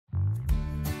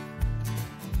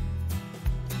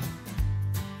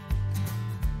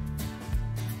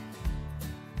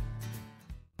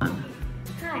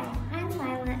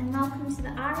welcome to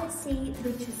the RSC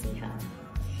Literacy Hub.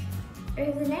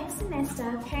 Over the next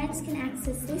semester, parents can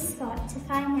access this spot to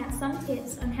find out some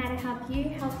tips on how to help you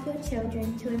help your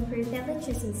children to improve their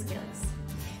literacy skills.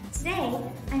 Today,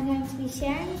 I'm going to be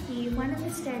sharing with you one of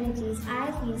the strategies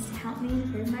I've used to help me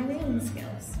improve my reading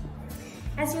skills.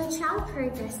 As your child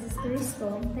progresses through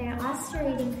school, they are asked to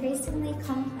read increasingly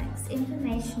complex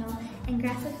informational and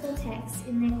graphical texts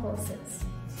in their courses.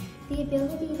 The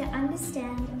ability to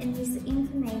understand and use the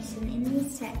information in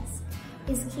these texts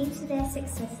is key to their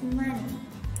success in learning.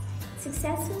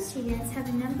 Successful students have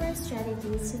a number of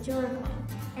strategies to draw upon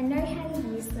and know how to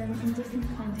use them in different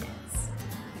contexts.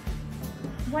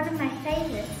 One of my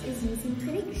favourites is using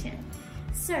prediction.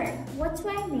 So, what do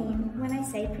I mean when I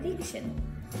say prediction?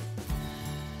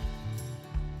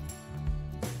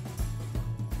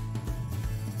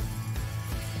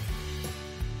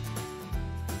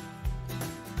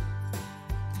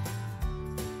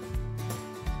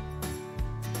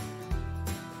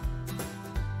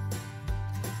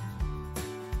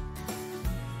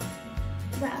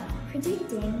 Well,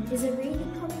 predicting is a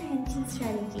reading comprehension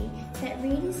strategy that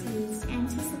readers use to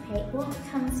anticipate what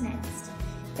comes next,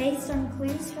 based on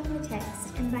clues from the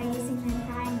text and by using their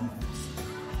prior knowledge.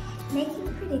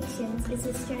 Making predictions is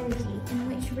a strategy in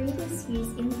which readers use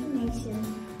information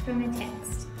from a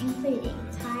text, including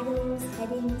titles,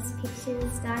 headings,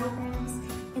 pictures, diagrams,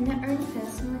 and their own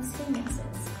personal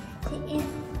experiences,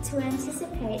 to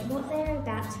anticipate what they are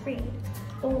about to read,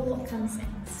 or what comes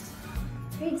next.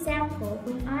 For example,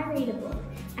 when I read a book,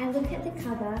 I look at the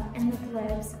cover and the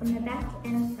blurbs on the back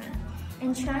and front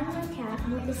and try and work out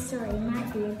what the story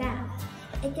might be about.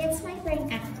 It gets my brain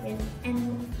active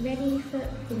and ready for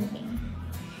thinking.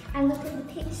 I look at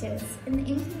the pictures and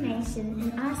the information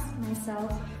and ask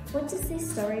myself, what does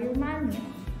this story remind me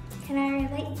of? Can I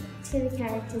relate to the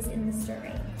characters in the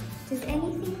story? Does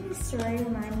anything in the story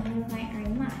remind me of my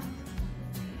own life?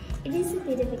 It is a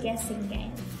bit of a guessing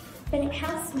game, but it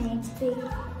helps me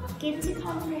to begin to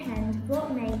comprehend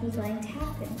what may be going to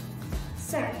happen.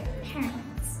 So,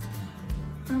 parents,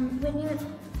 when your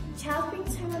child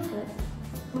brings home a book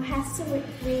or has to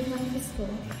read one for school,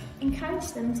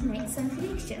 encourage them to make some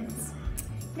predictions.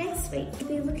 Next week, we'll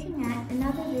be looking at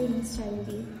another reading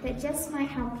strategy that just might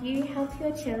help you help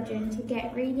your children to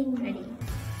get reading ready.